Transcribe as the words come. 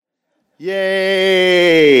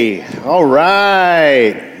Yay! All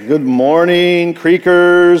right. Good morning,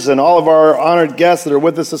 Creekers, and all of our honored guests that are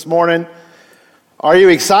with us this morning. Are you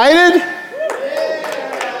excited?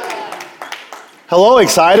 Hello,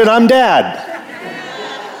 excited? I'm Dad.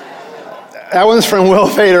 That one's from Will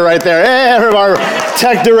Fader right there. Hey, our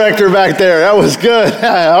tech director back there. That was good.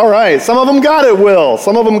 All right. Some of them got it, Will.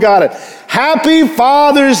 Some of them got it. Happy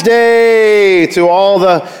Father's Day to all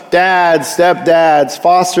the dads, stepdads,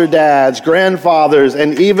 foster dads, grandfathers,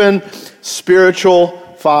 and even spiritual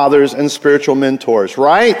fathers and spiritual mentors,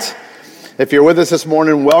 right? If you're with us this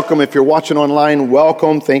morning, welcome. If you're watching online,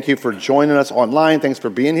 welcome. Thank you for joining us online. Thanks for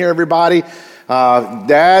being here, everybody.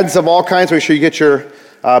 Dads of all kinds, make sure you get your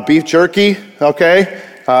beef jerky, okay?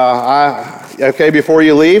 Before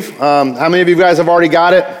you leave. How many of you guys have already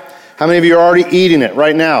got it? How many of you are already eating it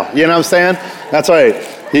right now? You know what I'm saying? That's right.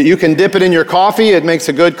 You can dip it in your coffee. It makes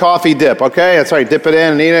a good coffee dip, okay? That's right. Dip it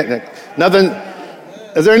in and eat it. Nothing.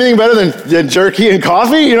 Is there anything better than jerky and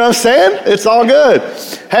coffee? You know what I'm saying? It's all good.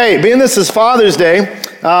 Hey, being this is Father's Day,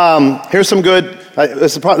 here's some good,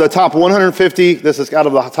 this is the top 150, this is out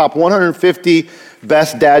of the top 150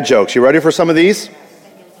 best dad jokes. You ready for some of these?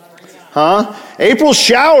 April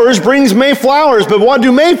showers brings May flowers, but what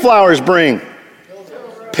do May flowers bring?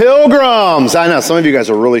 Pilgrims. I know, some of you guys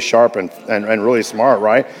are really sharp and really smart,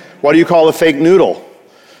 right? What do you call a fake noodle?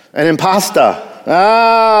 An impasta.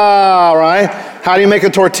 Ah, right. How do you make a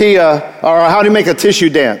tortilla, or how do you make a tissue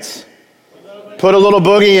dance? Put a little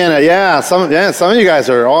boogie in it. Yeah, some of you guys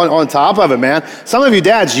are on top of it, man. Some of you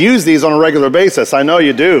dads use these on a regular basis. I know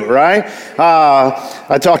you do, right?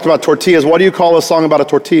 I talked about tortillas. What do you call a song about a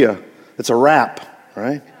tortilla? It's a rap,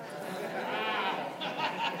 right?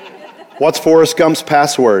 What's Forrest Gump's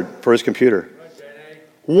password for his computer?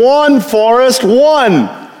 One, Forrest, one.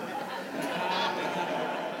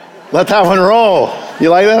 Let that one roll.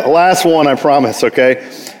 You like that? Last one, I promise, okay?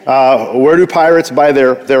 Where do pirates buy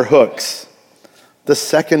their hooks? The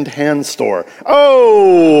second-hand store.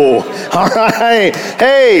 Oh, all right.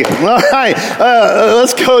 Hey, all right.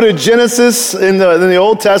 Let's go to Genesis in the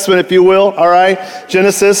Old Testament, if you will. All right,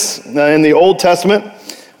 Genesis in the Old Testament.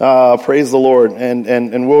 Praise the Lord.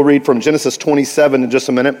 And we'll read from Genesis 27 in just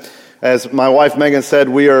a minute. As my wife Megan said,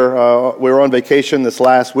 we were on vacation this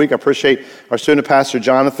last week. I appreciate our student pastor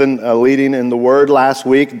Jonathan leading in the Word last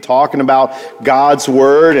week and talking about God's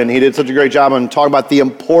Word, and he did such a great job on talking about the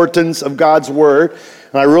importance of God's Word.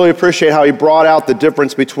 And I really appreciate how he brought out the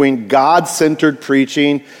difference between God-centered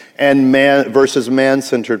preaching and man versus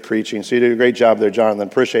man-centered preaching. So you did a great job there, Jonathan.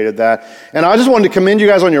 Appreciated that. And I just wanted to commend you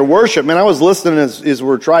guys on your worship. Man, I was listening as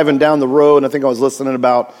we're driving down the road, and I think I was listening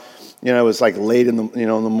about, it was like late in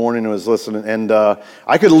the morning. I was listening, and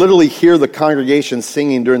I could literally hear the congregation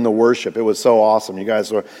singing during the worship. It was so awesome. You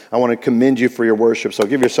guys, I want to commend you for your worship. So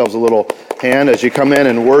give yourselves a little hand as you come in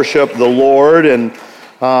and worship the Lord. And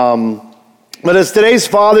but as today's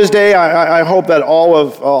Father's Day, I hope that all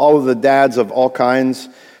of the dads of all kinds,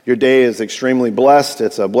 your day is extremely blessed.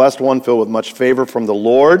 It's a blessed one filled with much favor from the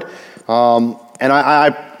Lord. And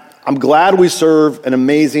I'm glad we serve an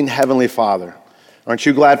amazing Heavenly Father. Aren't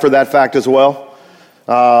you glad for that fact as well?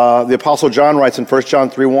 The Apostle John writes in 1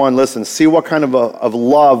 John 3:1, listen, see what kind of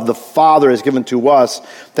love the Father has given to us,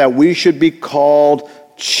 that we should be called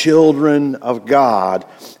children of God,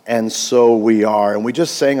 and so we are. And we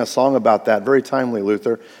just sang a song about that, very timely,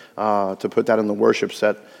 Luther, to put that in the worship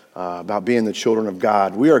set, about being the children of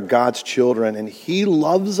God. We are God's children, and He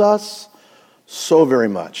loves us so very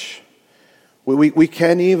much. We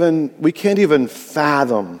can't even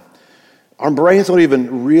fathom. Our brains don't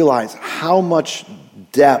even realize how much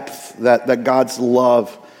depth that God's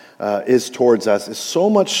love is towards us. It's so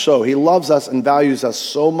much so. He loves us and values us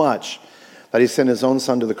so much that He sent His own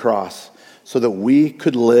Son to the cross so that we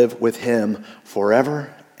could live with Him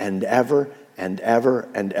forever and ever and ever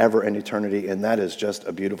and ever in eternity. And that is just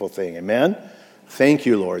a beautiful thing. Amen? Thank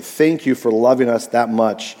you, Lord. Thank you for loving us that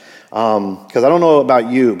much. Because I don't know about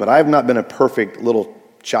you, but I have not been a perfect little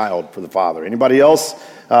child for the Father. Anybody else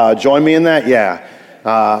join me in that? Yeah.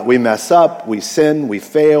 We mess up, we sin, we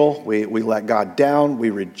fail, we let God down, we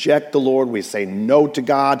reject the Lord, we say no to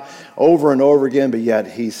God over and over again, but yet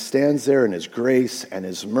He stands there in His grace and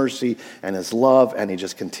His mercy and His love, and He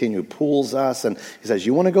just continually pulls us, and He says,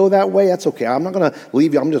 you want to go that way? That's okay. I'm not going to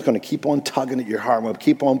leave you. I'm just going to keep on tugging at your heart. I'm going to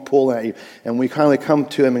keep on pulling at you. And we finally come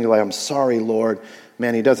to Him and you're like, I'm sorry, Lord.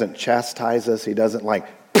 Man, He doesn't chastise us. He doesn't like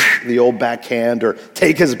the old backhand or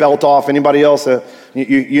take His belt off. Anybody else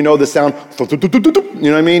You know the sound, you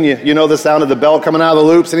know what I mean? You know the sound of the belt coming out of the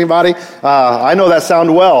loops, anybody? I know that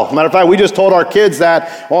sound well. Matter of fact, we just told our kids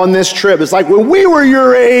that on this trip. It's like, when we were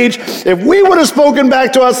your age, if we would have spoken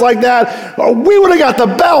back to us like that, we would have got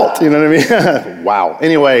the belt, you know what I mean? Wow.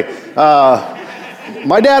 Anyway,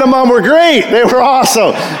 my dad and mom were great. They were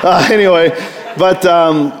awesome. Anyway,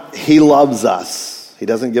 but he loves us. He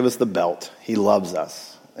doesn't give us the belt. He loves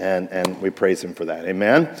us. And we praise him for that.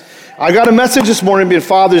 Amen. I got a message this morning, being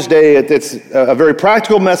Father's Day. It's a very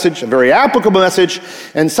practical message, a very applicable message,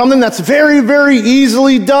 and something that's very, very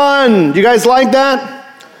easily done. Do you guys like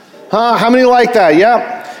that? How many like that?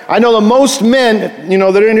 Yeah. I know that most men,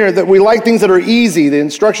 that are in here, that we like things that are easy. The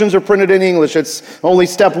instructions are printed in English. It's only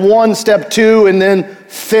step 1, step 2, and then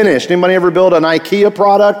finished. Anybody ever build an IKEA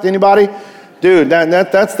product? Anybody? Dude,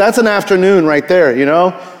 that's an afternoon right there,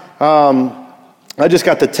 I just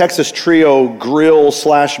got the Texas Trio grill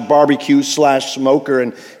 / barbecue / smoker,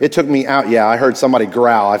 and it took me out. Yeah, I heard somebody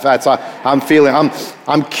growl. I'm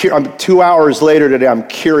 2 hours later today. I'm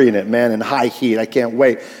curing it, man, in high heat. I can't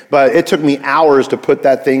wait. But it took me hours to put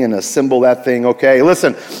that thing and assemble that thing. Okay,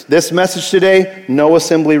 listen. This message today, no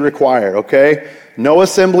assembly required. Okay, no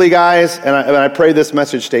assembly, guys. And I pray this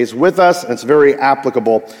message stays with us, and it's very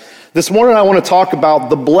applicable. This morning, I want to talk about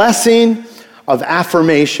the blessing of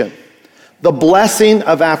affirmation. The blessing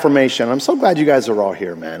of affirmation. I'm so glad you guys are all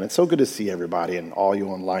here, man. It's so good to see everybody and all you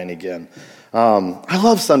online again. I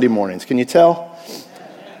love Sunday mornings. Can you tell?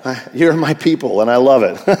 You're my people, and I love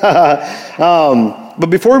it. But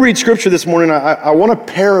before we read scripture this morning, I want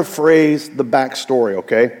to paraphrase the backstory,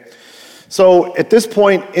 okay? So at this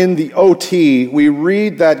point in the OT, we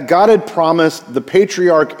read that God had promised the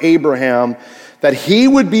patriarch Abraham that he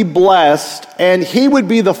would be blessed and he would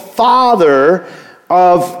be the father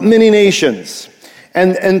of many nations.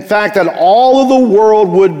 And in fact, that all of the world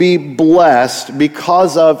would be blessed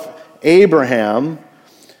because of Abraham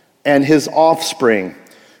and his offspring.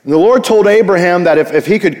 And the Lord told Abraham that if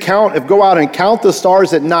he could go out and count the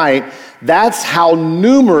stars at night, that's how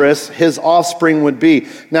numerous his offspring would be.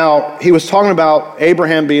 Now, he was talking about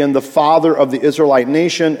Abraham being the father of the Israelite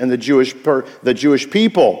nation and the Jewish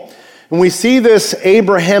people. And we see this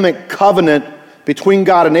Abrahamic covenant between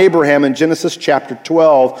God and Abraham in Genesis chapter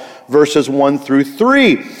 12, verses 1 through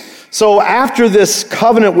 3. So after this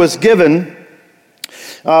covenant was given,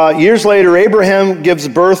 years later, Abraham gives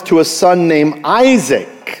birth to a son named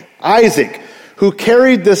Isaac, who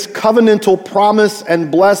carried this covenantal promise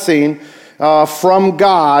and blessing from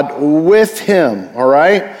God with him, all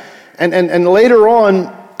right? And later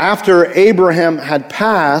on, after Abraham had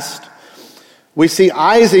passed, we see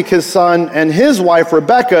Isaac, his son, and his wife,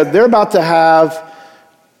 Rebekah, they're about to have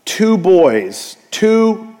 2 boys,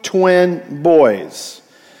 2 twin boys.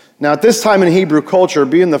 Now, at this time in Hebrew culture,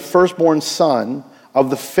 being the firstborn son of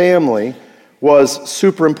the family was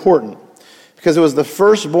super important because it was the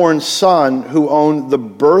firstborn son who owned the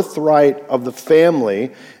birthright of the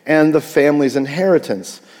family and the family's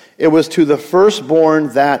inheritance. It was to the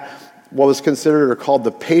firstborn that what was considered or called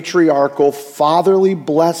the patriarchal fatherly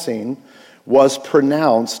blessing was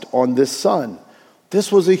pronounced on this son.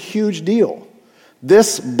 This was a huge deal.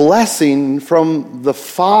 This blessing from the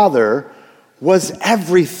father was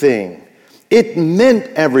everything. It meant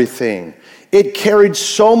everything. It carried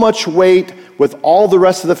so much weight with all the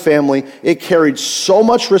rest of the family. It carried so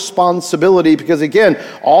much responsibility because, again,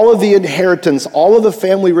 all of the inheritance, all of the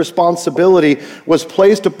family responsibility was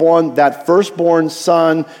placed upon that firstborn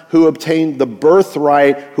son who obtained the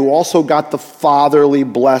birthright, who also got the fatherly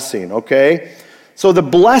blessing, okay? So the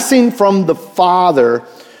blessing from the father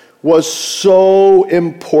was so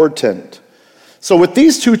important. So with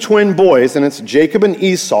these 2 twin boys, and it's Jacob and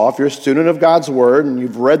Esau, if you're a student of God's Word and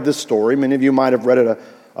you've read this story, many of you might have read it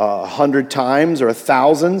 100 times or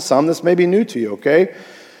 1,000. Some, this may be new to you, okay?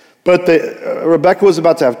 But Rebekah was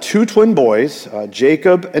about to have 2 twin boys,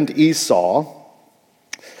 Jacob and Esau.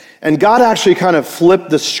 And God actually kind of flipped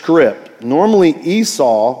the script. Normally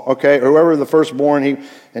Esau, okay, or whoever the firstborn,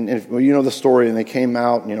 and you know the story, and they came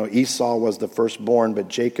out, Esau was the firstborn, but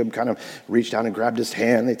Jacob kind of reached down and grabbed his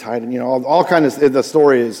hand. They tied him, all kinds of, the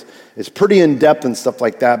story is pretty in-depth and stuff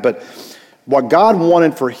like that. But what God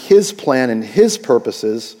wanted for his plan and his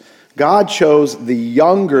purposes, God chose the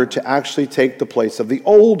younger to actually take the place of the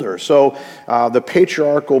older. So the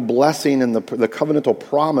patriarchal blessing and the covenantal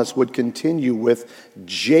promise would continue with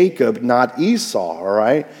Jacob, not Esau, all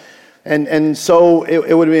right? And so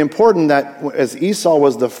it would be important that as Esau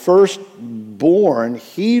was the firstborn,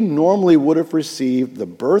 he normally would have received the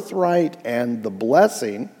birthright and the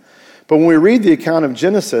blessing. But when we read the account of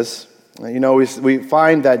Genesis, We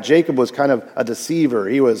find that Jacob was kind of a deceiver.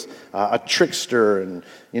 He was a trickster, and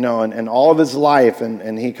all of his life,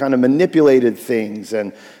 and he kind of manipulated things.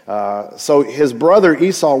 And so his brother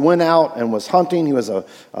Esau went out and was hunting. He was an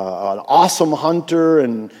awesome hunter,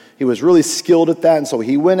 and he was really skilled at that. And so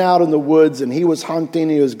he went out in the woods, and he was hunting.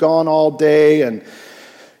 He was gone all day, and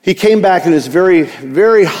he came back and was very,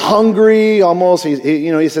 very hungry. Almost,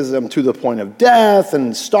 he says, "I'm to the point of death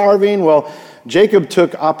and starving." Well, Jacob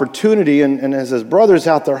took opportunity, and as his brother's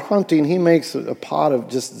out there hunting, he makes a pot of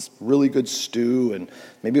just this really good stew, and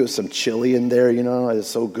maybe it was some chili in there, it's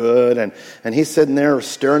so good. And he's sitting there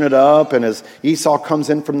stirring it up, and as Esau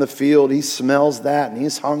comes in from the field, he smells that, and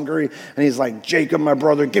he's hungry, and he's like, "Jacob, my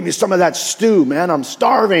brother, give me some of that stew, man, I'm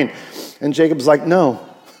starving." And Jacob's like, "No,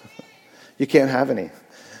 you can't have any."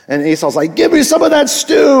 And Esau's like, "Give me some of that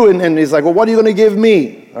stew." And he's like, "Well, what are you going to give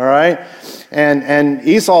me?" All right. And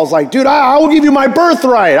Esau's like, "Dude, I will give you my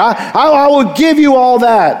birthright. I will give you all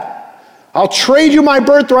that. I'll trade you my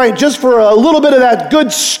birthright just for a little bit of that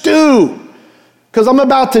good stew, because I'm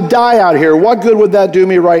about to die out here. What good would that do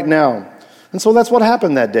me right now?" And so that's what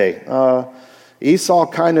happened that day. Esau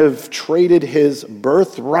kind of traded his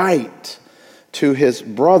birthright to his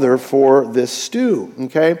brother for this stew,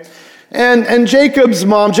 okay? And Jacob's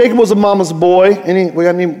mom, Jacob was a mama's boy. We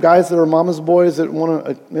got any guys that are mama's boys that want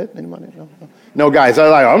to admit? Anybody? No guys.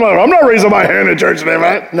 I'm not raising my hand in church today,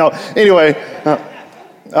 man. No. Anyway,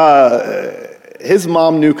 his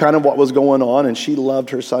mom knew kind of what was going on, and she loved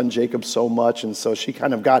her son Jacob so much, and so she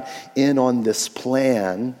kind of got in on this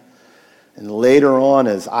plan. And later on,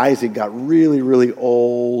 as Isaac got really, really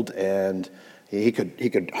old, and he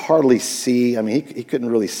could hardly see. I mean, he couldn't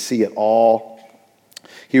really see at all.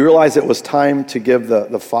 He realized it was time to give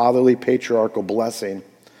the fatherly patriarchal blessing.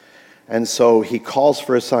 And so he calls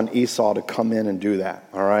for his son Esau to come in and do that,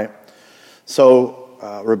 all right? So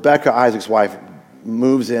Rebekah, Isaac's wife,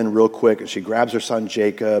 moves in real quick, and she grabs her son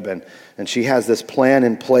Jacob, and she has this plan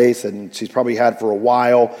in place, and she's probably had for a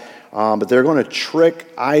while, but they're going to trick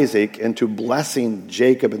Isaac into blessing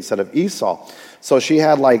Jacob instead of Esau. So she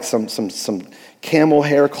had like some camel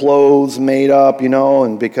hair clothes made up,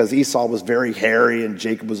 and because Esau was very hairy and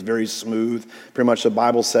Jacob was very smooth, pretty much the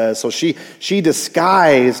Bible says. So she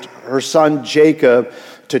disguised her son Jacob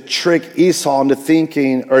to trick Esau into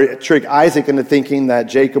thinking, or trick Isaac into thinking that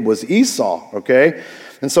Jacob was Esau, okay?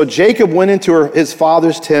 And so Jacob went into his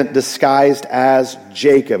father's tent disguised as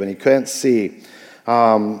Jacob, and he couldn't see.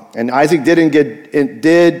 And Isaac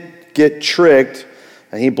did get tricked,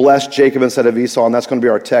 and he blessed Jacob instead of Esau, and that's going to be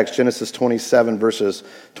our text, Genesis 27, verses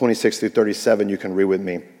 26 through 37. You can read with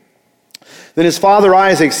me. Then his father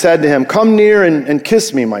Isaac said to him, "Come near and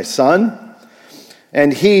kiss me, my son."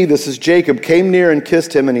 And he, this is Jacob, came near and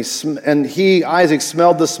kissed him, and Isaac,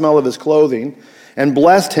 smelled the smell of his clothing, and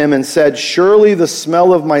blessed him, and said, "Surely the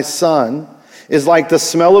smell of my son is like the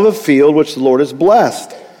smell of a field which the Lord has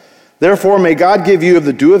blessed. Therefore, may God give you of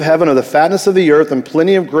the dew of heaven, of the fatness of the earth, and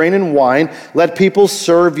plenty of grain and wine. Let people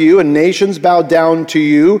serve you, and nations bow down to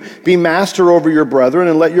you. Be master over your brethren,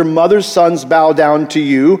 and let your mother's sons bow down to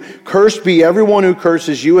you. Cursed be everyone who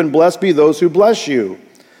curses you, and blessed be those who bless you."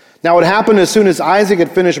 Now it happened as soon as Isaac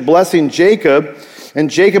had finished blessing Jacob,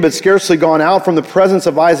 and Jacob had scarcely gone out from the presence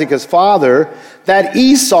of Isaac his father, that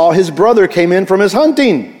Esau his brother came in from his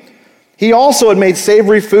hunting. He also had made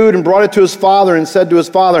savory food and brought it to his father, and said to his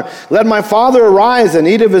father, "Let my father arise and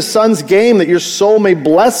eat of his son's game, that your soul may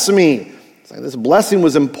bless me." It's like this blessing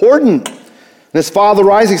was important. And his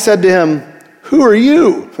father Isaac said to him, "Who are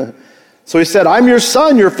you?" So he said, "I'm your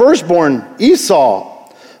son, your firstborn, Esau."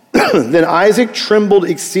 Then Isaac trembled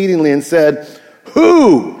exceedingly and said,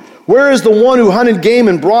 "Who? Where is the one who hunted game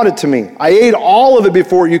and brought it to me? I ate all of it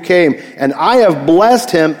before you came, and I have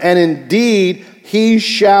blessed him, and indeed he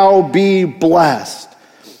shall be blessed."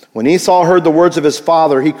 When Esau heard the words of his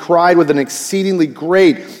father, he cried with an exceedingly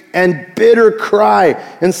great and bitter cry,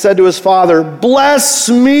 and said to his father, "Bless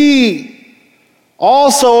me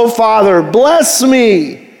also, Father, bless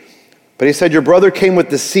me." But he said, "Your brother came with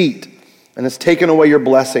deceit, and has taken away your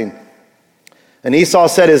blessing." And Esau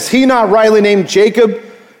said, "Is he not rightly named Jacob?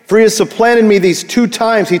 For he has supplanted me these 2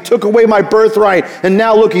 times. He took away my birthright, and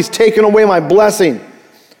now look, he's taken away my blessing."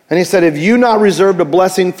 And he said, "Have you not reserved a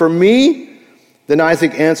blessing for me?" Then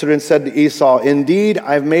Isaac answered and said to Esau, "Indeed,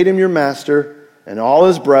 I have made him your master, and all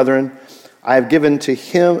his brethren. I have given to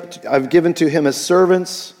him as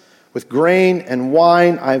servants with grain and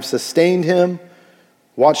wine. I have sustained him.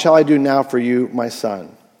 What shall I do now for you, my son?"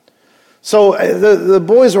 So the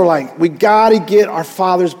boys were like, we got to get our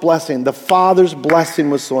father's blessing. The father's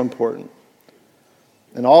blessing was so important.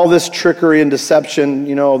 And all this trickery and deception,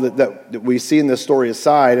 that we see in this story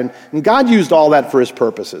aside. And God used all that for his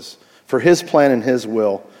purposes, for his plan and his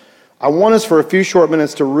will. I want us for a few short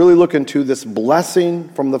minutes to really look into this blessing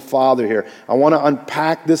from the Father here. I want to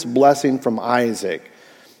unpack this blessing from Isaac.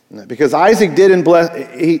 Because Isaac did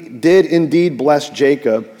indeed bless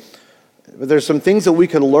Jacob. But there's some things that we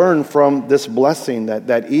can learn from this blessing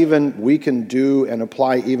that even we can do and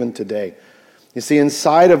apply even today. You see,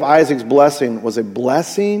 inside of Isaac's blessing was a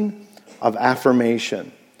blessing of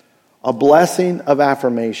affirmation. A blessing of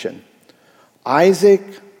affirmation. Isaac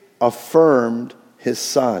affirmed his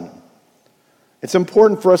son. It's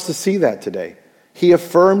important for us to see that today. He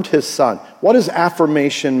affirmed his son. What does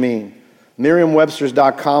affirmation mean?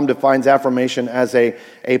 Merriam-Webster's.com defines affirmation as a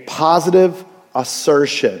positive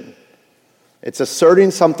assertion. It's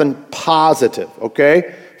asserting something positive,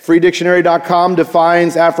 okay? Freedictionary.com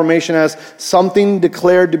defines affirmation as something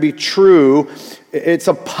declared to be true. It's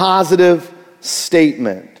a positive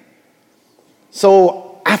statement.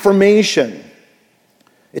 So, affirmation,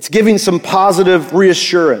 it's giving some positive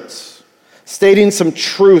reassurance, stating some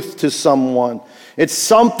truth to someone. It's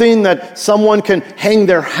something that someone can hang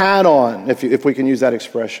their hat on, if we can use that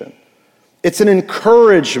expression. It's an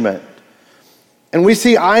encouragement. And we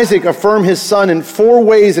see Isaac affirm his son in 4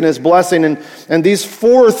 ways in his blessing. And these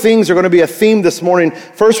 4 things are going to be a theme this morning.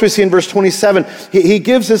 First, we see in verse 27, he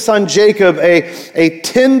gives his son Jacob a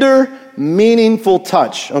tender, meaningful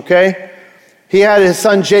touch, okay? He had his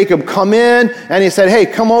son Jacob come in, and he said, hey,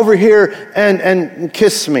 come over here and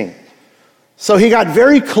kiss me. So he got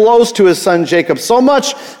very close to his son Jacob.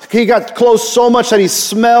 He got close so much that he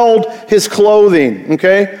smelled his clothing,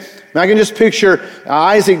 okay? Now I can just picture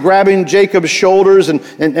Isaac grabbing Jacob's shoulders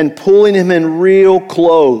and pulling him in real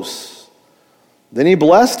close. Then he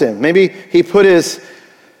blessed him. Maybe he put his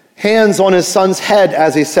hands on his son's head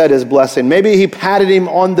as he said his blessing. Maybe he patted him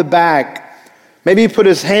on the back. Maybe he put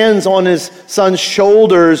his hands on his son's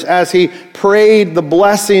shoulders as he prayed the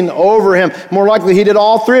blessing over him. More likely he did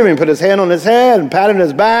all 3 of them. He put his hand on his head and patted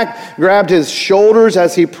his back, grabbed his shoulders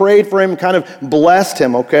as he prayed for him, kind of blessed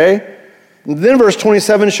him, okay? And then verse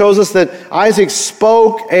 27 shows us that Isaac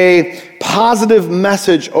spoke a positive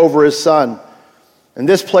message over his son. And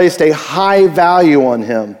this placed a high value on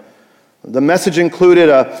him. The message included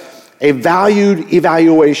a valued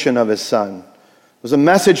evaluation of his son. It was a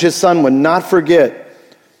message his son would not forget.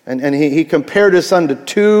 And he compared his son to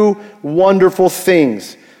 2 wonderful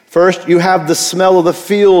things. First, you have the smell of the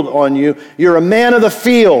field on you. You're a man of the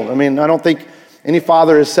field. I mean, I don't think any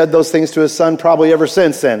father has said those things to his son probably ever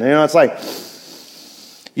since then. It's like,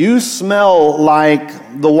 you smell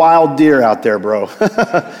like the wild deer out there, bro.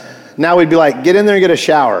 Now we'd be like, get in there and get a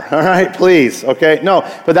shower. All right, please. Okay, no,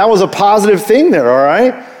 but that was a positive thing there, all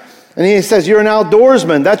right? And he says, you're an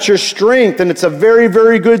outdoorsman. That's your strength, and it's a very,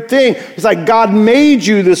 very good thing. It's like God made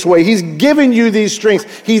you this way. He's given you these strengths.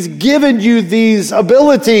 He's given you these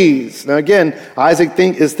abilities. Now again, Isaac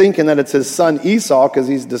is thinking that it's his son Esau because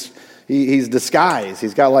he's disguised.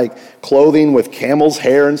 He's got like clothing with camel's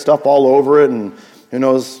hair and stuff all over it. And who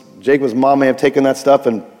knows, Jacob's mom may have taken that stuff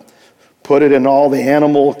and put it in all the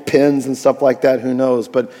animal pens and stuff like that. Who knows?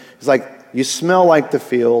 But it's like, you smell like the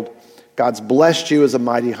field. God's blessed you as a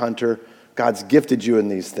mighty hunter. God's gifted you in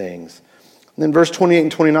these things. And then verse 28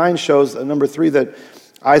 and 29 shows, number 3, that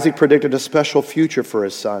Isaac predicted a special future for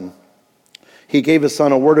his son. He gave his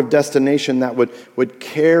son a word of destination that would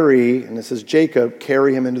carry, and this is Jacob,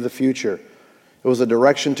 carry him into the future. It was a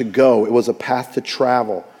direction to go. It was a path to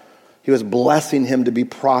travel. He was blessing him to be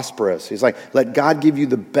prosperous. He's like, let God give you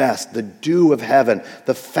the best, the dew of heaven,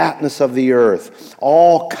 the fatness of the earth,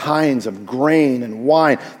 all kinds of grain and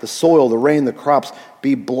wine, the soil, the rain, the crops.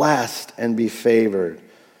 Be blessed and be favored.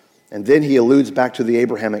 And then he alludes back to the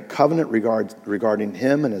Abrahamic covenant regarding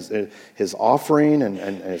him and his offering and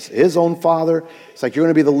his own father. It's like, you're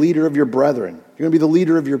going to be the leader of your brethren. You're going to be the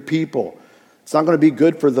leader of your people. It's not going to be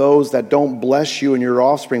good for those that don't bless you and your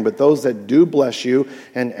offspring, but those that do bless you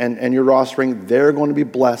and your offspring, they're going to be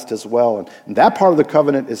blessed as well. And that part of the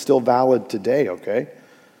covenant is still valid today, okay?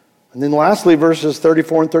 And then lastly, verses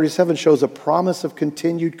 34 and 37 shows a promise of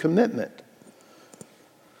continued commitment.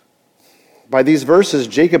 By these verses,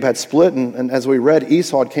 Jacob had split, and as we read,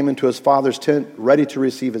 Esau came into his father's tent ready to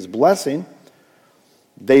receive his blessing.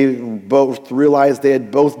 They both realized they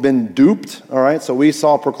had both been duped, all right? So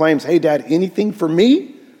Esau proclaims, hey, Dad, anything for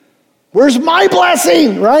me? Where's my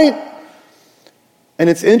blessing, right? And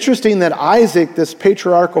it's interesting that Isaac, this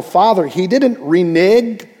patriarchal father, he didn't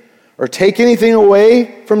renege or take anything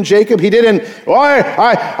away from Jacob. He didn't,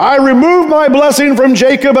 I remove my blessing from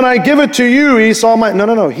Jacob and I give it to you, Esau.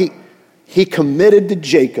 No. He committed to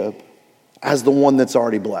Jacob as the one that's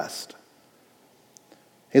already blessed.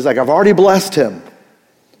 He's like, I've already blessed him,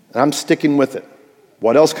 and I'm sticking with it.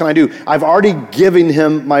 What else can I do? I've already given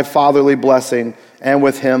him my fatherly blessing, and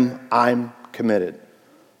with him, I'm committed.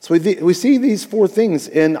 So we see these four things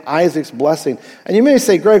in Isaac's blessing. And you may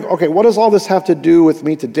say, Greg, okay, what does all this have to do with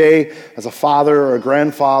me today as a father or a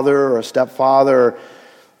grandfather or a stepfather? Or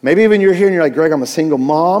maybe even you're here and you're like, Greg, I'm a single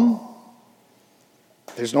mom.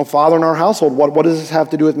 There's no father in our household. What does this have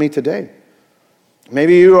to do with me today?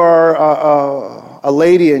 Maybe you are a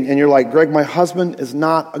lady and you're like, Greg, my husband is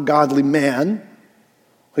not a godly man.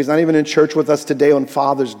 He's not even in church with us today on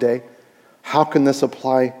Father's Day. How can this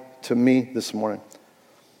apply to me this morning?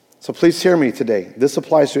 So please hear me today. This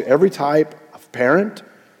applies to every type of parent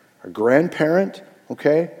or grandparent,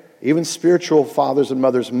 okay? Even spiritual fathers and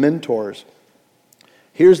mothers, mentors.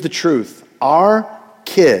 Here's the truth. Our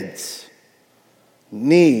kids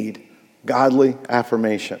need godly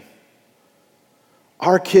affirmation.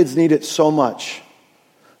 Our kids need it so much.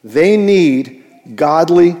 They need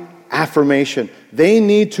godly affirmation. They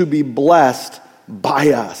need to be blessed by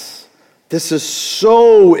us. This is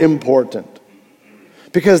so important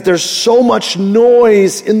because there's so much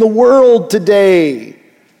noise in the world today.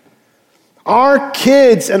 Our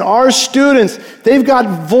kids and our students, they've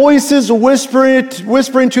got voices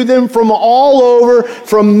whispering to them from all over,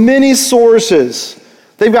 from many sources.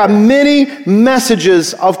 They've got many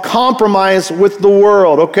messages of compromise with the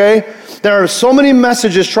world, okay? There are so many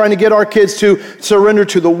messages trying to get our kids to surrender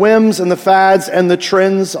to the whims and the fads and the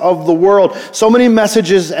trends of the world. So many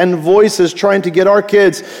messages and voices trying to get our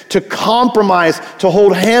kids to compromise, to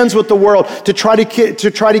hold hands with the world, to try to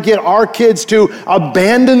get our kids to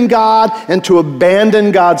abandon God and to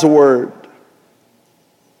abandon God's word.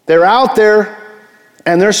 They're out there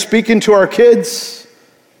and they're speaking to our kids.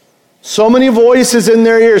 So many voices in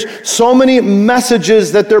their ears, so many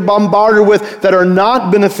messages that they're bombarded with that are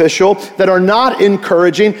not beneficial, that are not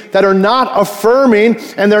encouraging, that are not affirming,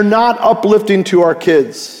 and they're not uplifting to our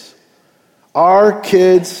kids. Our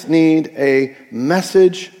kids need a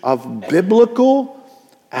message of biblical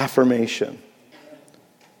affirmation.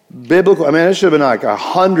 Biblical, it should have been like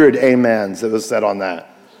 100 amens that was said on that.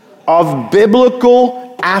 Of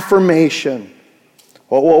biblical affirmation.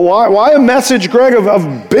 Well, why a message, Greg,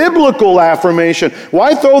 of biblical affirmation?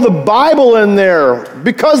 Why throw the Bible in there?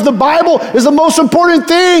 Because the Bible is the most important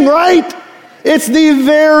thing, right? It's the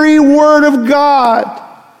very Word of God.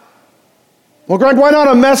 Well, Greg, why not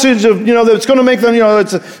a message of, that's going to make them,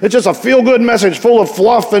 it's just a feel-good message full of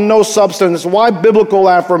fluff and no substance. Why biblical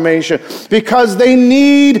affirmation? Because they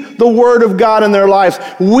need the Word of God in their lives.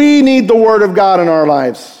 We need the Word of God in our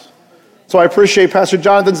lives. So I appreciate Pastor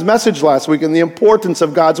Jonathan's message last week and the importance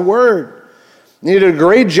of God's Word. He did a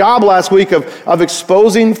great job last week of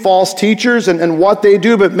exposing false teachers and what they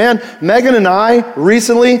do. But man, Megan and I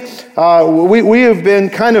recently, we have been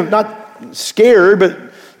kind of not scared, but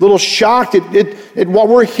a little shocked at what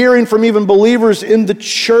we're hearing from even believers in the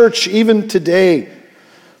church even today.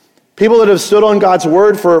 People that have stood on God's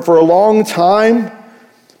Word for a long time.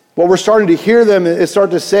 What we're starting to hear them is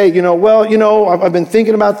start to say, I've been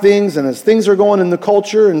thinking about things, and as things are going in the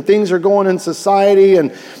culture and things are going in society,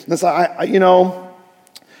 and it's I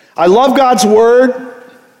love God's Word.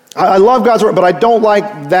 I love God's Word, but I don't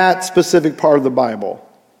like that specific part of the Bible.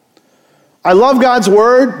 I love God's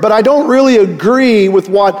Word, but I don't really agree with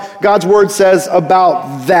what God's Word says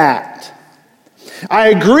about that. I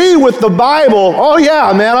agree with the Bible. Oh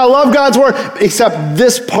yeah, man, I love God's Word, except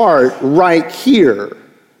this part right here.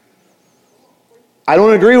 I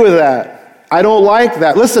don't agree with that. I don't like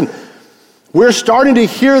that. Listen, we're starting to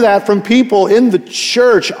hear that from people in the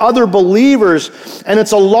church, other believers, and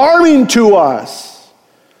it's alarming to us.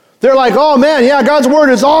 They're like, oh man, yeah, God's Word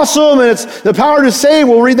is awesome, and it's the power to save.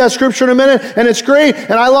 We'll read that scripture in a minute, and it's great,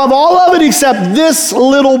 and I love all of it except this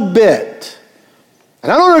little bit.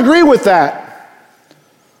 And I don't agree with that.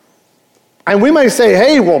 And we might say,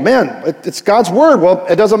 hey, well, man, it's God's Word. Well,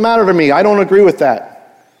 it doesn't matter to me. I don't agree with that.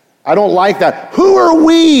 I don't like that. Who are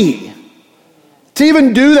we to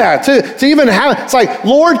even do that? To even have it? It's like,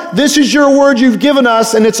 Lord, this is your Word you've given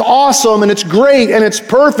us, and it's awesome, and it's great, and it's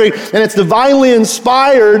perfect, and it's divinely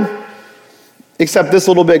inspired, except this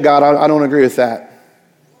little bit, God, I don't agree with that.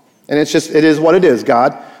 And it is what it is,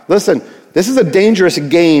 God. Listen, this is a dangerous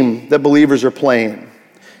game that believers are playing.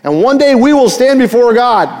 And one day we will stand before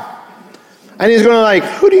God, and he's going to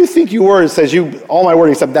who do you think you were? It says, all my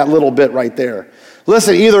word except that little bit right there.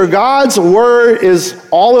 Listen, either God's Word is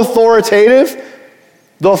all authoritative,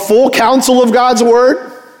 the full counsel of God's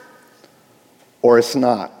Word, or it's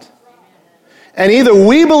not. And either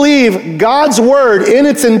we believe God's Word in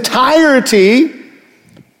its entirety,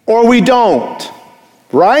 or we don't,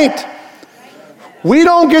 right? We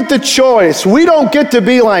don't get the choice. We don't get to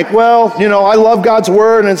be like, well, I love God's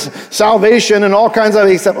word and it's salvation and all kinds of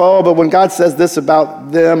things, except, but when God says this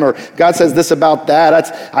about them or God says this about that,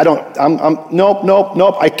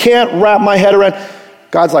 nope. I can't wrap my head around.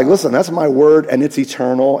 God's like, listen, that's my word and it's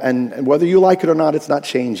eternal, and whether you like it or not, it's not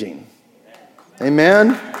changing. Amen?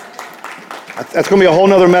 That's going to be a whole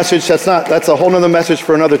nother message. That's a whole nother message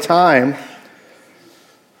for another time.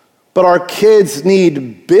 But our kids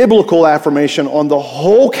need biblical affirmation on the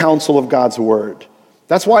whole counsel of God's word.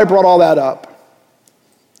 That's why I brought all that up.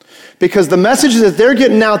 Because the message that they're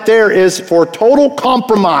getting out there is for total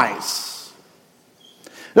compromise.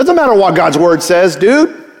 It doesn't matter what God's word says,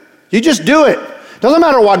 dude. You just do it. Doesn't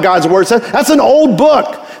matter what God's word says. That's an old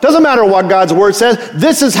book. Doesn't matter what God's word says.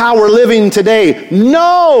 This is how we're living today.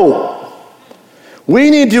 No!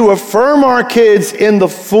 We need to affirm our kids in the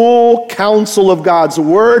full counsel of God's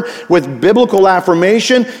word with biblical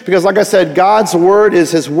affirmation, because like I said, God's word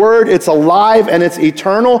is his word. It's alive and it's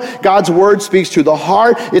eternal. God's word speaks to the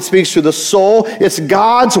heart. It speaks to the soul. It's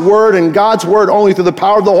God's word and God's word only through the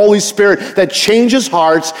power of the Holy Spirit that changes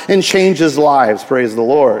hearts and changes lives. Praise the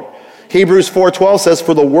Lord. Hebrews 4:12 says,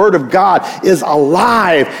 for the word of God is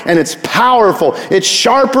alive and it's powerful. It's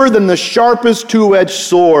sharper than the sharpest two-edged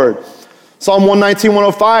sword. Psalm 119,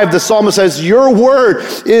 105, the psalmist says, your word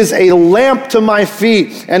is a lamp to my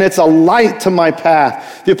feet and it's a light to my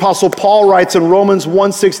path. The apostle Paul writes in Romans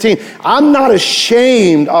 1:16, I'm not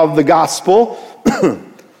ashamed of the gospel,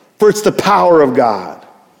 for it's the power of God.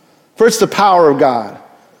 For it's the power of God.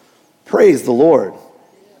 Praise the Lord.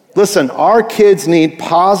 Listen, our kids need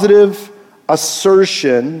positive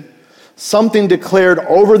assertion, something declared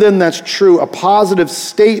over them that's true, a positive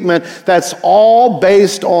statement that's all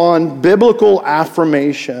based on biblical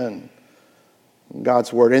affirmation,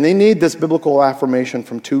 God's word. And they need this biblical affirmation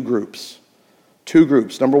from two groups. Two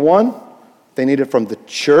groups. Number one, they need it from the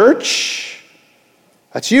church.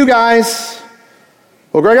 That's you guys.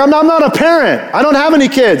 Well, Greg, I'm not a parent. I don't have any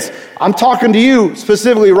kids. I'm talking to you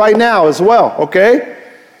specifically right now as well, okay?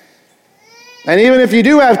 And even if you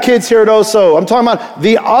do have kids here at Oso, I'm talking about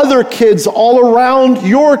the other kids all around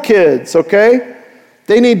your kids, okay?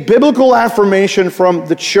 They need biblical affirmation from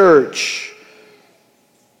the church.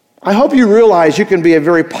 I hope you realize you can be a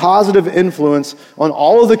very positive influence on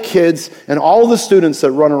all of the kids and all of the students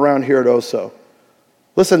that run around here at Oso.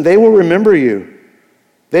 Listen, they will remember you.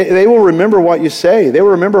 They will remember what you say. They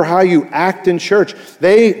will remember how you act in church.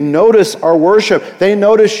 They notice our worship. They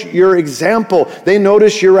notice your example. They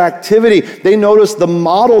notice your activity. They notice the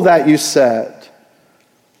model that you set.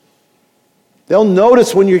 They'll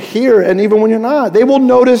notice when you're here and even when you're not. They will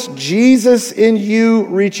notice Jesus in you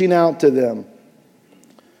reaching out to them.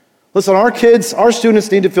 Listen, our kids, our students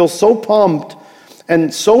need to feel so pumped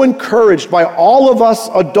and so encouraged by all of us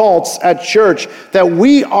adults at church that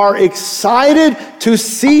we are excited to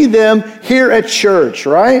see them here at church,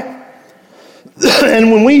 right?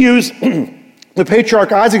 And when we use the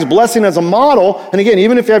patriarch Isaac's blessing as a model, and again,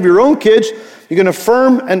 even if you have your own kids, you can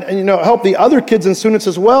affirm and help the other kids and students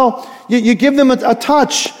as well. You give them a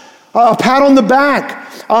touch, a pat on the back,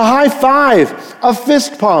 a high five, a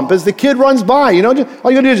fist pump as the kid runs by. All you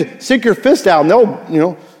gotta do is stick your fist out, and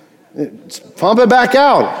they'll pump it back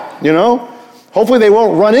out, Hopefully they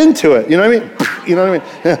won't run into it, you know what I mean?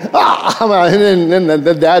 And then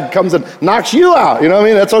the dad comes and knocks you out,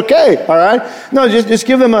 That's okay, all right? No, just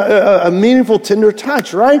give them a meaningful, tender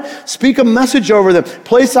touch, right? Speak a message over them.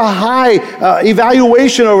 Place a high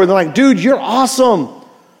evaluation over them. Like, dude, you're awesome.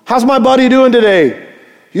 How's my buddy doing today?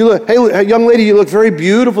 Hey, young lady, you look very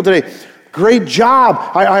beautiful today. Great job.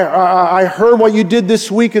 I heard what you did this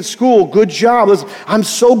week at school. Good job. Listen, I'm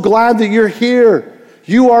so glad that you're here.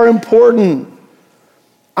 You are important.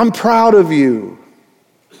 I'm proud of you.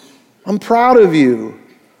 I'm proud of you.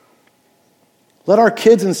 Let our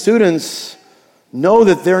kids and students know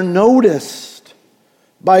that they're noticed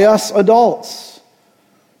by us adults.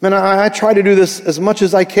 Man, I try to do this as much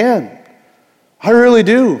as I can. I really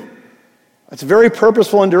do. It's very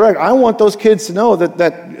purposeful and direct. I want those kids to know that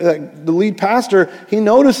the lead pastor, he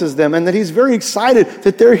notices them and that he's very excited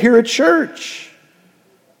that they're here at church.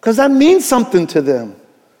 Because that means something to them.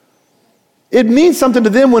 It means something to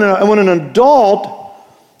them when an adult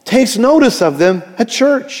takes notice of them at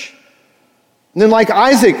church. And then like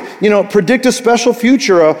Isaac, predict a special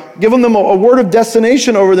future, give them a word of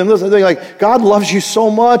destination over them. They're like, God loves you so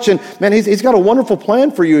much, and man, he's got a wonderful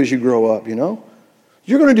plan for you as you grow up,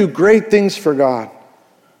 You're going to do great things for God.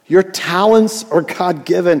 Your talents are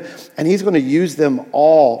God-given, and he's going to use them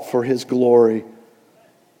all for his glory.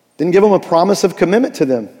 Then give them a promise of commitment to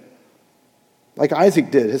them. like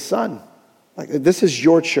Isaac did, his son. Like, this is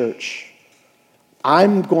your church.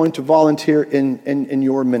 I'm going to volunteer in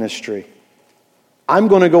your ministry. I'm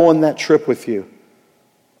going to go on that trip with you.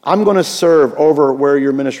 I'm going to serve over where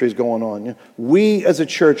your ministry is going on. We as a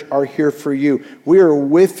church are here for you. We are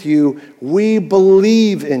with you. We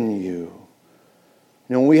believe in you.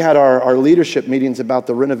 You know, we had our leadership meetings about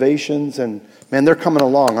the renovations, and man, they're coming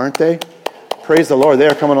along, aren't they? Praise the Lord,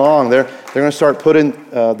 they're coming along. They're going to start putting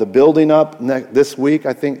the building up this week,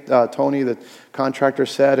 I think Tony, the contractor,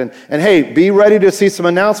 said. And hey, be ready to see some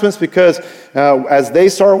announcements, because as they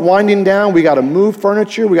start winding down, we got to move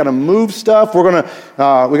furniture, we got to move stuff. We got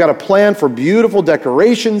to plan for beautiful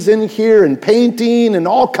decorations in here and painting and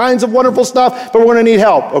all kinds of wonderful stuff. But we're going to need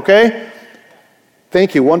help, okay?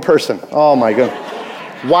 Thank you, one person. Oh my goodness.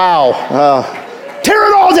 Wow. Tear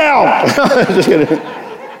it all down. Just kidding.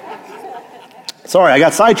 Sorry, I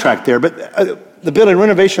got sidetracked there. But the building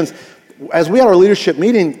renovations, as we had our leadership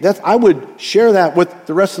meeting, I would share that with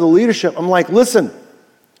the rest of the leadership. I'm like, listen,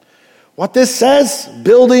 what this says,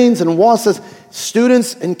 buildings and walls, says,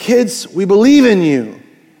 students and kids, we believe in you.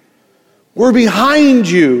 We're behind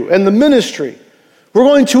you and the ministry. We're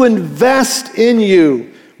going to invest in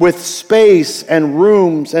you with space and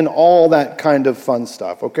rooms and all that kind of fun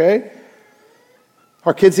stuff, okay?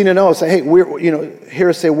 Our kids need to know, say, hey,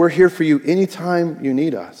 we're here for you anytime you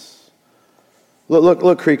need us. Look,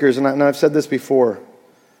 Creekers, and I've said this before.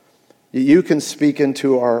 You can speak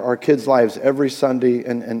into our kids' lives every Sunday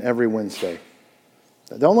and every Wednesday.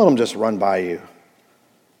 Don't let them just run by you.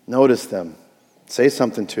 Notice them. Say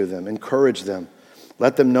something to them. Encourage them.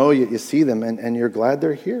 Let them know you see them and you're glad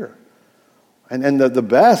they're here. And the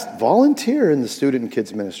best, volunteer in the student and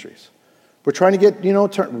kids ministries. We're trying to get,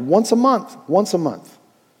 once a month.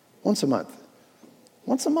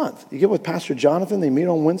 You get with Pastor Jonathan, they meet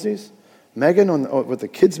on Wednesdays. Megan with the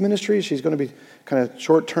kids ministry, she's going to be kind of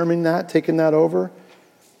short-terming that, taking that over.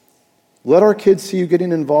 Let our kids see you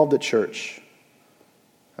getting involved at church.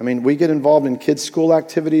 I mean, we get involved in kids' school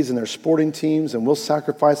activities and their sporting teams, and we'll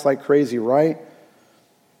sacrifice like crazy, right?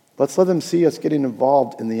 Let's let them see us getting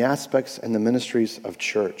involved in the aspects and the ministries of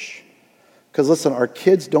church. Because listen, our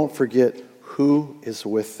kids don't forget who is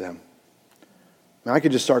with them. Now, I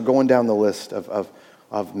could just start going down the list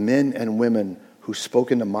of men and women who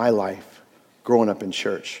spoke into my life growing up in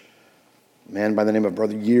church. A man by the name of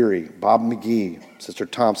Brother Yeary, Bob McGee, Sister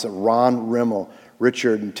Thompson, Ron Rimmel,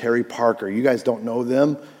 Richard and Terry Parker. You guys don't know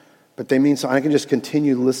them, but they mean so. I can just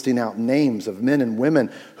continue listing out names of men and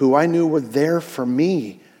women who I knew were there for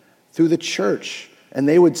me through the church. And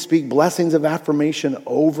they would speak blessings of affirmation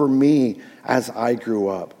over me as I grew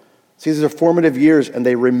up. See, these are formative years, and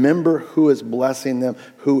they remember who is blessing them,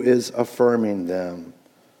 who is affirming them.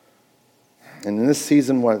 And in this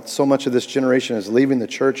season, what so much of this generation is leaving the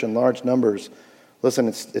church in large numbers, listen,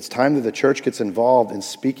 it's time that the church gets involved in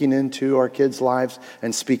speaking into our kids' lives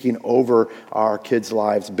and speaking over our kids'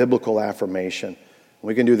 lives, biblical affirmation.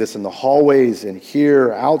 We can do this in the hallways, in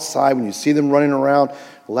here, outside. When you see them running around,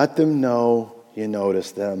 let them know you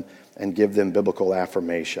notice them and give them biblical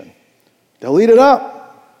affirmation. They'll eat it up.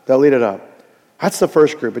 That's the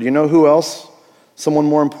first group. But you know who else? Someone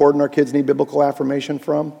more important our kids need biblical affirmation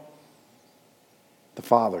from? The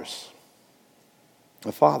fathers.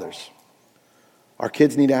 The fathers. Our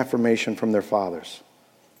kids need affirmation from their fathers.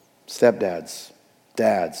 Stepdads,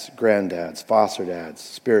 dads, granddads, foster dads,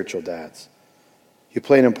 spiritual dads. You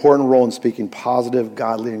play an important role in speaking positive,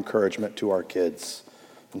 godly encouragement to our kids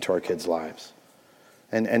and to our kids' lives.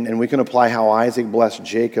 And we can apply how Isaac blessed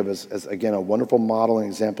Jacob as again, a wonderful model and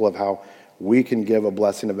example of how we can give a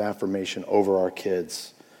blessing of affirmation over our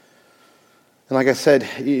kids. And like I said,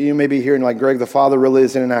 you may be hearing like, Greg, the father really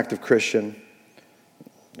isn't an active Christian.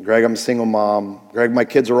 Greg, I'm a single mom. Greg, my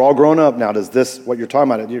kids are all grown up now. Does this, what you're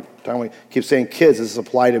talking about, you keep saying kids, does this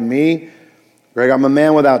apply to me? Greg, I'm a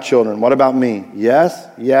man without children. What about me? Yes,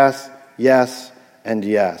 yes, yes, and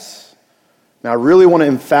yes. Now, I really want to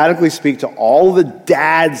emphatically speak to all the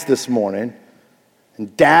dads this morning.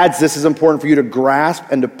 And dads, this is important for you to grasp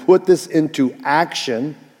and to put this into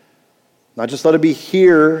action. Not just let it be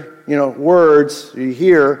here, words you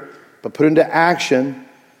hear, but put into action.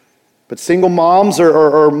 But single moms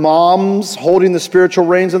or moms holding the spiritual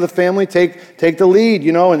reins of the family, take the lead,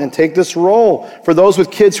 and take this role. For those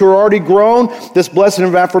with kids who are already grown, this blessing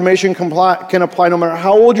of affirmation can apply no matter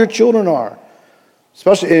how old your children are.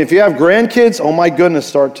 Especially if you have grandkids, oh my goodness,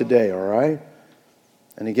 start today, all right?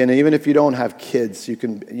 And again, even if you don't have kids, you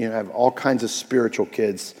can have all kinds of spiritual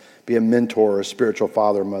kids, be a mentor or a spiritual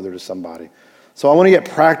father or mother to somebody. So I want to get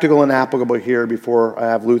practical and applicable here before I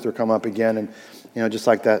have Luther come up again. Just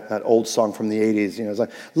like that old song from the 80s. It's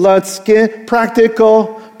like, let's get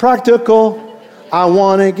practical. I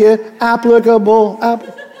want to get applicable.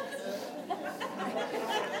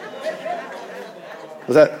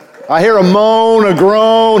 Was that? I hear a moan, a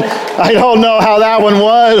groan. I don't know how that one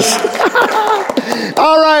was.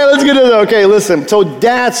 All right, let's get into it. Okay, listen. So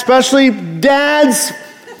dads, especially dads,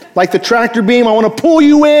 like the tractor beam, I want to pull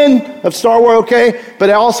you in of Star Wars, okay? But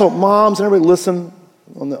also moms and everybody, listen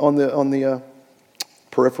on the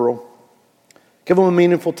peripheral. Give them a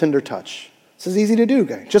meaningful, tender touch. This is easy to do,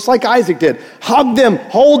 guys. Just like Isaac did. Hug them,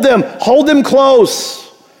 hold them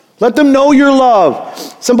close. Let them know your love.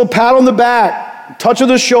 Simple pat on the back, touch of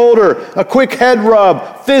the shoulder, a quick head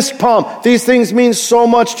rub, fist pump. These things mean so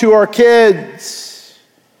much to our kids.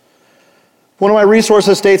 One of my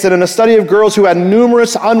resources states that in a study of girls who had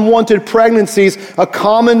numerous unwanted pregnancies, a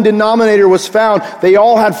common denominator was found. They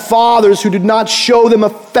all had fathers who did not show them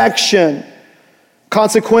affection.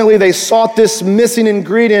 Consequently, they sought this missing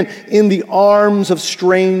ingredient in the arms of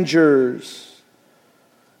strangers.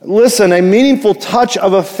 Listen, a meaningful touch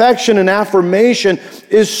of affection and affirmation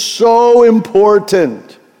is so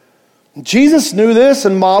important. Jesus knew this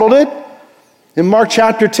and modeled it. In Mark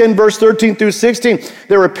chapter 10, verse 13 through 16,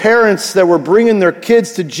 there were parents that were bringing their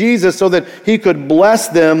kids to Jesus so that he could bless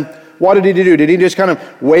them. What did he do? Did he just kind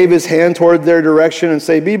of wave his hand toward their direction and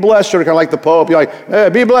say, be blessed, or kind of like the Pope? You're like, hey,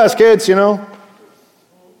 be blessed, kids, The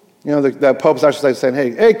Pope's actually saying,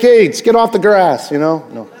 hey, kids, get off the grass,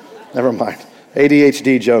 No, never mind.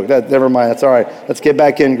 ADHD joke. Never mind. That's all right. Let's get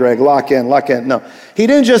back in, Greg. Lock in. No. He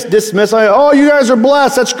didn't just dismiss, oh, you guys are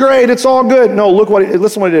blessed. That's great. It's all good. No,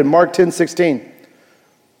 listen what he did. Mark 10:16.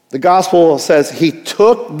 The gospel says he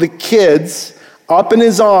took the kids up in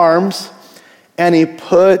his arms and he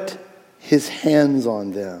put his hands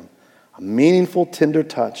on them. A meaningful, tender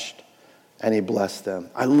touch. And he blessed them.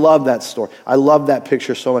 I love that story. I love that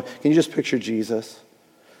picture so much. Can you just picture Jesus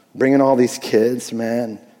bringing all these kids,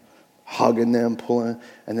 man, hugging them, pulling,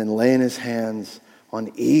 and then laying his hands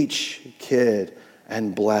on each kid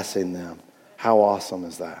and blessing them? How awesome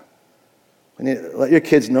is that? Let your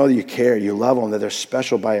kids know that you care, you love them, that they're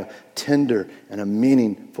special by a tender and a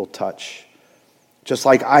meaningful touch. Just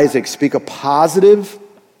like Isaac, speak a positive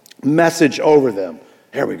message over them.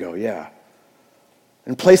 Here we go, yeah.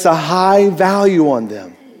 And place a high value on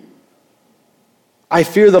them. I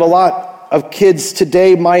fear that a lot of kids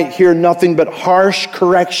today might hear nothing but harsh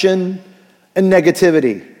correction and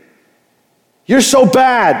negativity. You're so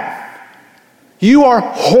bad. You are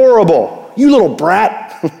horrible. You little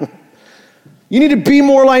brat. You need to be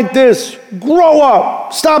more like this. Grow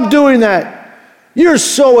up. Stop doing that. You're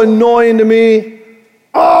so annoying to me.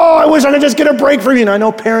 Oh, I wish I could just get a break from you. And I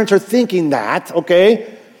know parents are thinking that,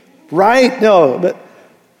 okay? Right? No,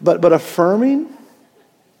 but affirming?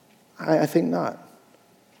 I think not.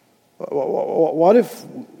 What if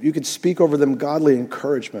you could speak over them godly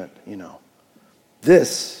encouragement,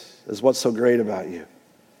 This is what's so great about you.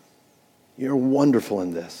 You're wonderful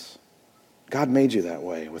in this. God made you that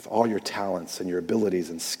way with all your talents and your abilities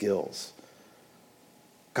and skills.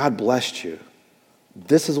 God blessed you.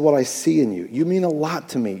 This is what I see in you. You mean a lot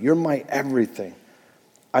to me. You're my everything.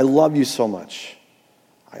 I love you so much.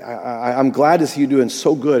 I'm glad to see you doing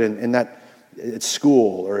so good in that at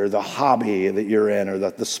school or the hobby that you're in or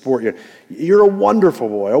the sport you're a wonderful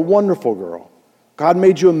boy, a wonderful girl. God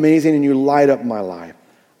made you amazing and you light up my life.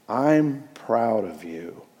 I'm proud of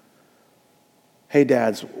you. Hey,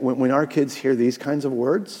 dads, when our kids hear these kinds of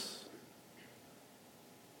words,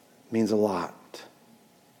 it means a lot.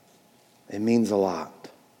 It means a lot.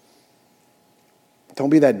 Don't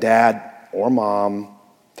be that dad or mom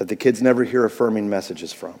that the kids never hear affirming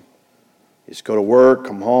messages from. You just go to work,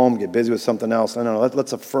 come home, get busy with something else. No.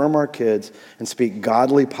 Let's affirm our kids and speak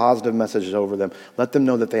godly, positive messages over them. Let them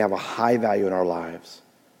know that they have a high value in our lives.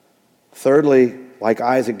 Thirdly, like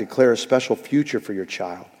Isaac, declare a special future for your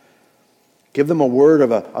child. Give them a word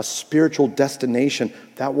of a spiritual destination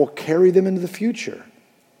that will carry them into the future.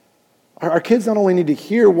 Our kids not only need to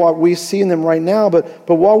hear what we see in them right now, but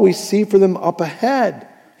what we see for them up ahead.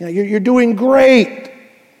 You're doing great.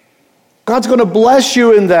 God's going to bless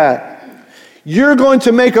you in that. You're going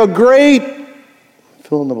to make a great,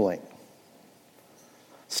 fill in the blank.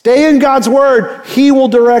 Stay in God's word. He will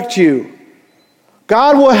direct you.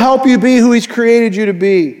 God will help you be who he's created you to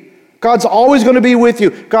be. God's always going to be with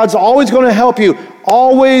you. God's always going to help you.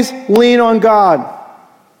 Always lean on God.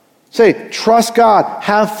 Say, trust God.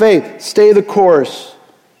 Have faith. Stay the course.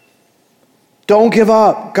 Don't give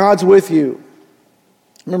up. God's with you.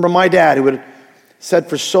 I remember my dad, who had said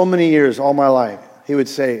for so many years, all my life, he would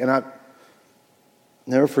say, and I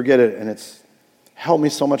never forget it, and it's, helped me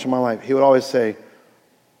so much in my life. He would always say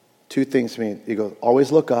two things to me. He goes,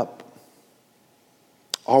 always look up.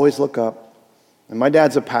 Always look up. And my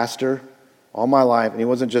dad's a pastor all my life, and he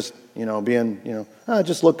wasn't just, being,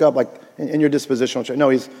 just look up like in your dispositional. No,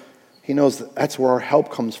 he knows that's where our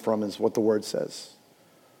help comes from, is what the word says.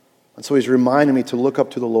 And so he's reminding me to look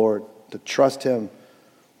up to the Lord, to trust him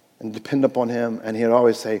and depend upon him. And he'd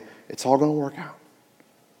always say, it's all going to work out.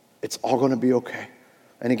 It's all going to be okay.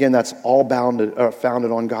 And again, that's all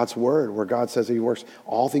founded on God's word, where God says he works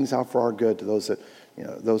all things out for our good to those that,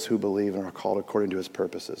 those who believe and are called according to his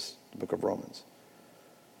purposes, the book of Romans.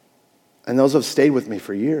 And those have stayed with me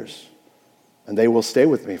for years, and they will stay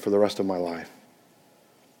with me for the rest of my life.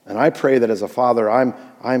 And I pray that as a father, I'm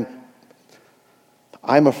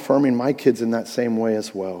affirming my kids in that same way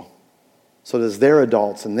as well. So that as they're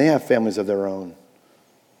adults and they have families of their own,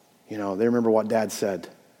 they remember what Dad said,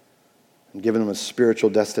 and giving them a spiritual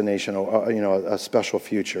destination, a special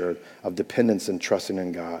future of dependence and trusting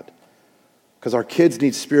in God. Because our kids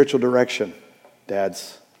need spiritual direction,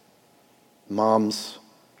 dads, moms.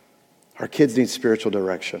 Our kids need spiritual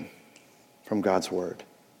direction from God's word.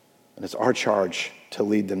 And it's our charge to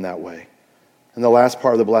lead them that way. And the last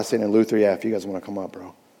part of the blessing, and Luther, if you guys want to come up,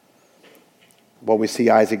 bro. What we see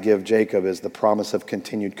Isaac give Jacob is the promise of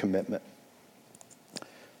continued commitment.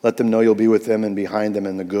 Let them know you'll be with them and behind them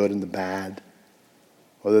in the good and the bad.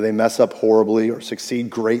 Whether they mess up horribly or succeed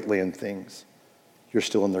greatly in things, you're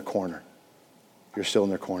still in their corner. You're still in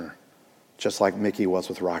their corner. Just like Mickey was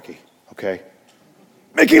with Rocky, okay?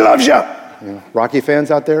 Mickey loves you! Rocky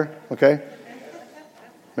fans out there, okay?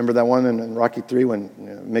 Remember that one in Rocky 3 when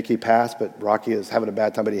Mickey passed, but Rocky is having a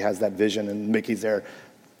bad time, but he has that vision, and Mickey's there,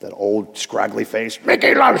 that old scraggly face.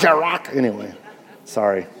 Mickey loves you, Rock! Anyway,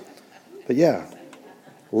 sorry. But yeah,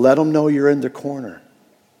 let them know you're in their corner.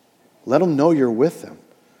 Let them know you're with them.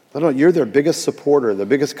 Let them know you're their biggest supporter, their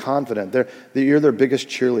biggest confidant. You're their biggest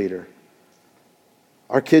cheerleader.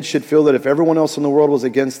 Our kids should feel that if everyone else in the world was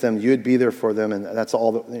against them, you'd be there for them, and that's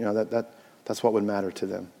all that's what would matter to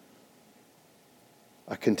them.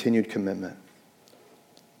 A continued commitment.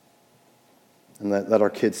 And let our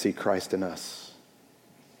kids see Christ in us.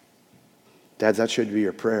 Dads, that should be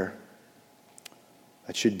your prayer.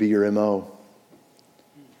 That should be your MO.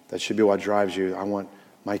 That should be what drives you. I want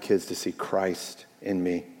my kids to see Christ in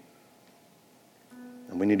me.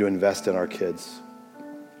 And we need to invest in our kids.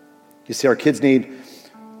 You see, our kids need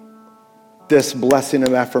this blessing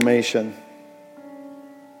of affirmation.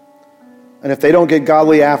 And if they don't get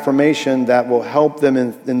godly affirmation that will help them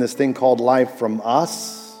in this thing called life from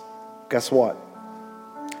us, guess what?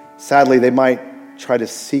 Sadly, they might try to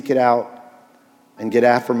seek it out and get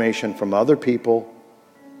affirmation from other people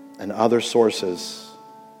and other sources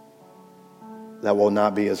that will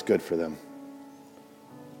not be as good for them.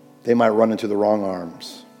 They might run into the wrong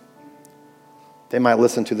arms. They might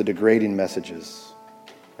listen to the degrading messages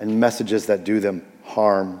and messages that do them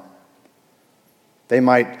harm. They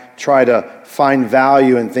might try to find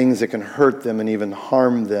value in things that can hurt them and even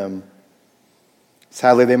harm them.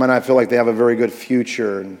 Sadly, they might not feel like they have a very good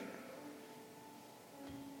future. And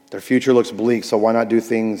their future looks bleak, so why not do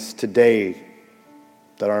things today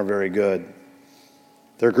that aren't very good?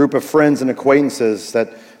 They're a group of friends and acquaintances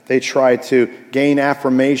that they try to gain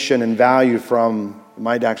affirmation and value from. It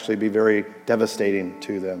might actually be very devastating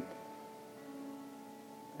to them.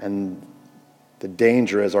 And the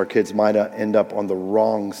danger is our kids might end up on the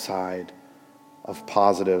wrong side of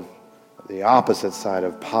positive, the opposite side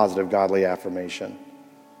of positive godly affirmation.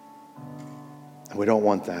 And we don't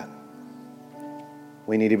want that.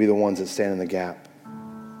 We need to be the ones that stand in the gap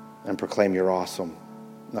and proclaim you're awesome,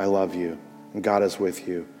 and I love you, and God is with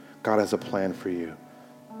you. God has a plan for you.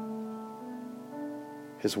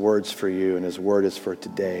 His word's for you, and his word is for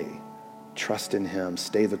today. Trust in him.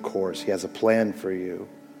 Stay the course. He has a plan for you.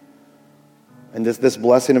 And this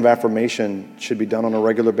blessing of affirmation should be done on a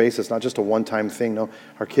regular basis, not just a one-time thing. No,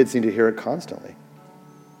 our kids need to hear it constantly.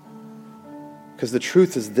 Because the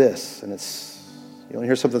truth is this, and you want to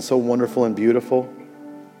hear something so wonderful and beautiful?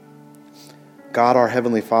 God, our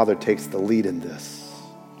Heavenly Father, takes the lead in this.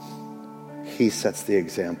 He sets the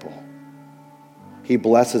example. He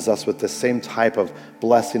blesses us with the same type of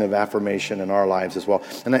blessing of affirmation in our lives as well.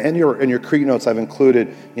 And in your creed notes, I've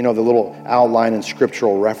included, the little outline and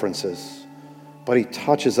scriptural references. But he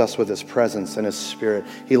touches us with his presence and his spirit.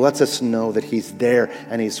 He lets us know that he's there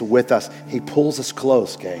and he's with us. He pulls us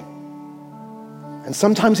close, gang. And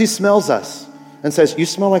sometimes he smells us and says, you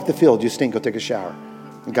smell like the field. You stink. Go take a shower.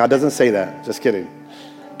 And God doesn't say that. Just kidding.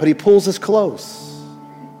 But he pulls us close.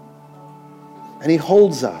 And he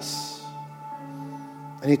holds us.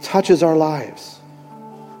 And he touches our lives.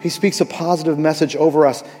 He speaks a positive message over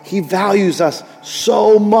us. He values us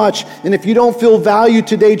so much. And if you don't feel valued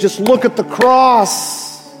today, just look at the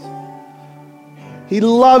cross. He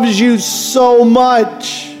loves you so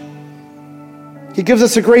much. He gives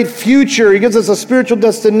us a great future. He gives us a spiritual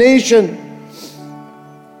destination.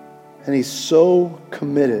 And he's so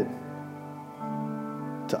committed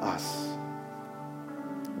to us,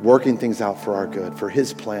 working things out for our good, for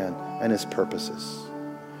his plan and his purposes.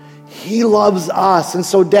 He loves us. And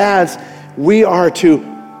so, dads, we are to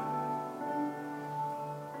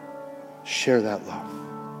share that love.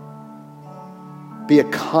 Be a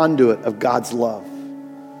conduit of God's love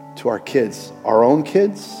to our kids, our own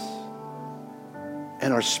kids,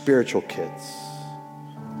 and our spiritual kids.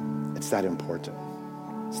 It's that important.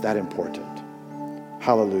 It's that important.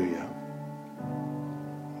 Hallelujah.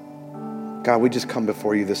 God, we just come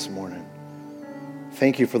before you this morning.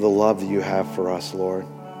 Thank you for the love that you have for us, Lord.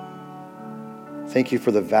 Thank you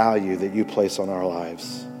for the value that you place on our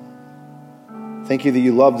lives. Thank you that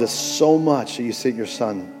you loved us so much that you sent your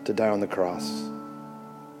son to die on the cross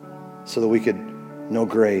so that we could know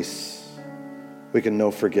grace, we can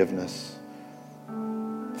know forgiveness.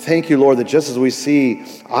 Thank you, Lord, that just as we see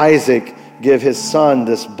Isaac give his son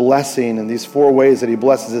this blessing and these 4 ways that he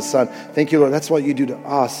blesses his son, thank you, Lord, that's what you do to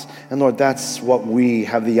us. And Lord, that's what we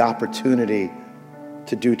have the opportunity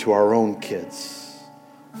to do to our own kids,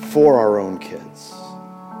 for our own kids.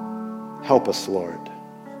 Help us, Lord.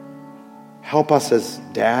 Help us as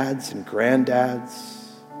dads and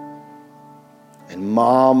granddads and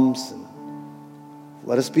moms. And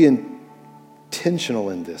let us be intentional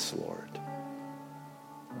in this, Lord.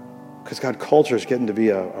 Because, God, culture is getting to be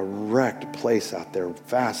a wrecked place out there,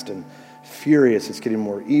 fast and furious. It's getting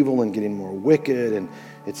more evil and getting more wicked, and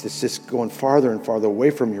it's just going farther and farther away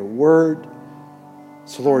from your word.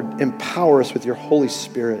 So, Lord, empower us with your Holy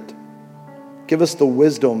Spirit. Give us the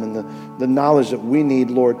wisdom and the knowledge that we need,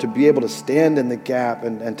 Lord, to be able to stand in the gap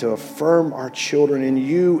and to affirm our children in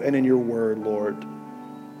you and in your word, Lord.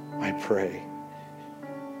 I pray.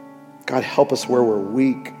 God, help us where we're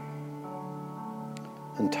weak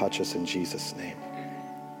and touch us in Jesus' name.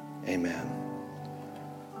 Amen.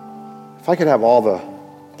 If I could have all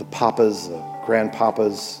the papas, the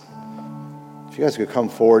grandpapas, if you guys could come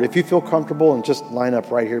forward. If you feel comfortable and just line up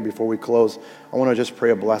right here before we close, I want to just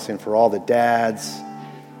pray a blessing for all the dads,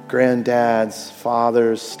 granddads,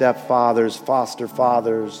 fathers, stepfathers, foster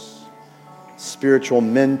fathers, spiritual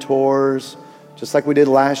mentors, just like we did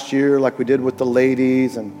last year, like we did with the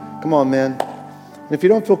ladies. And come on, men. And if you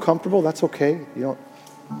don't feel comfortable, that's okay. You don't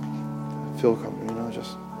feel comfortable,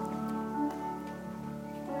 just.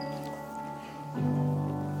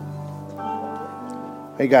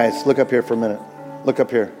 Hey guys, look up here for a minute. Look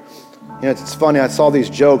up here. It's funny, I saw these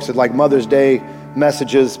jokes at like Mother's Day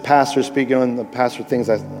messages, pastors speaking on the pastor things,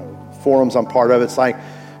 forums I'm part of. It's like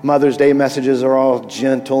Mother's Day messages are all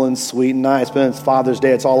gentle and sweet and nice, but it's Father's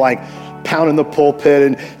Day, it's all like pounding the pulpit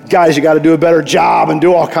and guys, you got to do a better job and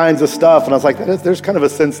do all kinds of stuff. And I was like, there's kind of a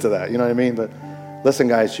sense to that, you know what I mean? But listen,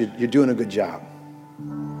 guys, you're doing a good job.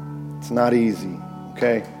 It's not easy,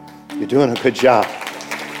 okay? You're doing a good job.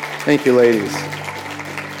 Thank you, ladies.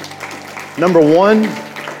 Number one,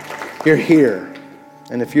 you're here.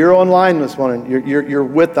 And if you're online this morning, you're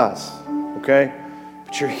with us, okay?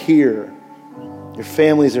 But you're here. Your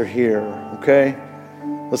families are here, okay?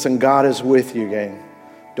 Listen, God is with you, gang.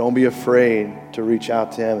 Don't be afraid to reach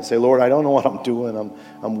out to him and say, Lord, I don't know what I'm doing.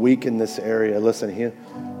 I'm weak in this area. Listen,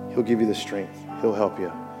 he'll give you the strength. He'll help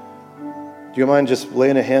you. Do you mind just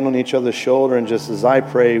laying a hand on each other's shoulder and just as I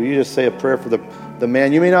pray, you just say a prayer for the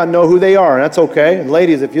man. You may not know who they are, and that's okay. And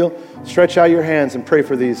ladies, if you'll stretch out your hands and pray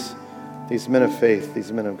for these men of faith,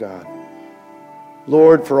 these men of God.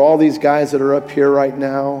 Lord, for all these guys that are up here right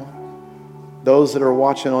now, those that are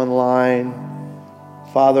watching online,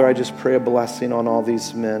 Father, I just pray a blessing on all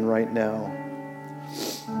these men right now.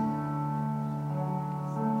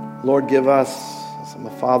 Lord, give us, as I'm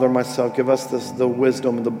a father myself, give us the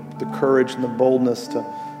wisdom and the courage and the boldness to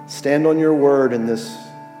stand on your word in this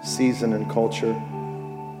season and culture,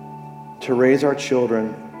 to raise our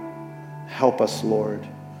children. Help us, Lord,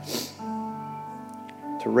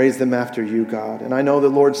 to raise them after you, God. And I know that,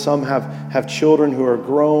 Lord, some have children who are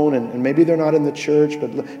grown and maybe they're not in the church,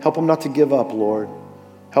 but help them not to give up, Lord.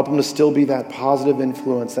 Help them to still be that positive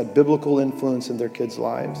influence, that biblical influence in their kids'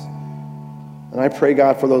 lives. And I pray,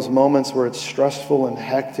 God, for those moments where it's stressful and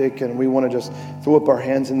hectic and we want to just throw up our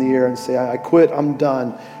hands in the air and say, I quit, I'm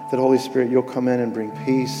done, that Holy Spirit, you'll come in and bring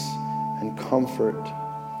peace and comfort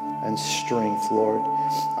and strength, Lord.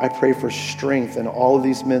 I pray for strength in all of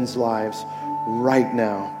these men's lives right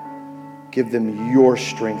now. Give them your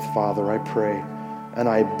strength, Father, I pray. and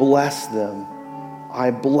I bless them.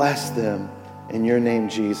 I bless them in your name,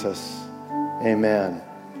 Jesus. Amen.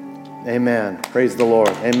 Amen. Praise the Lord.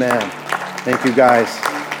 Amen. Thank you, guys.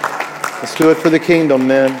 Let's do it for the kingdom,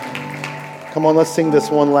 men. Come on, let's sing this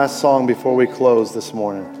one last song before we close this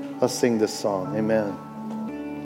morning. Let's sing this song. Amen.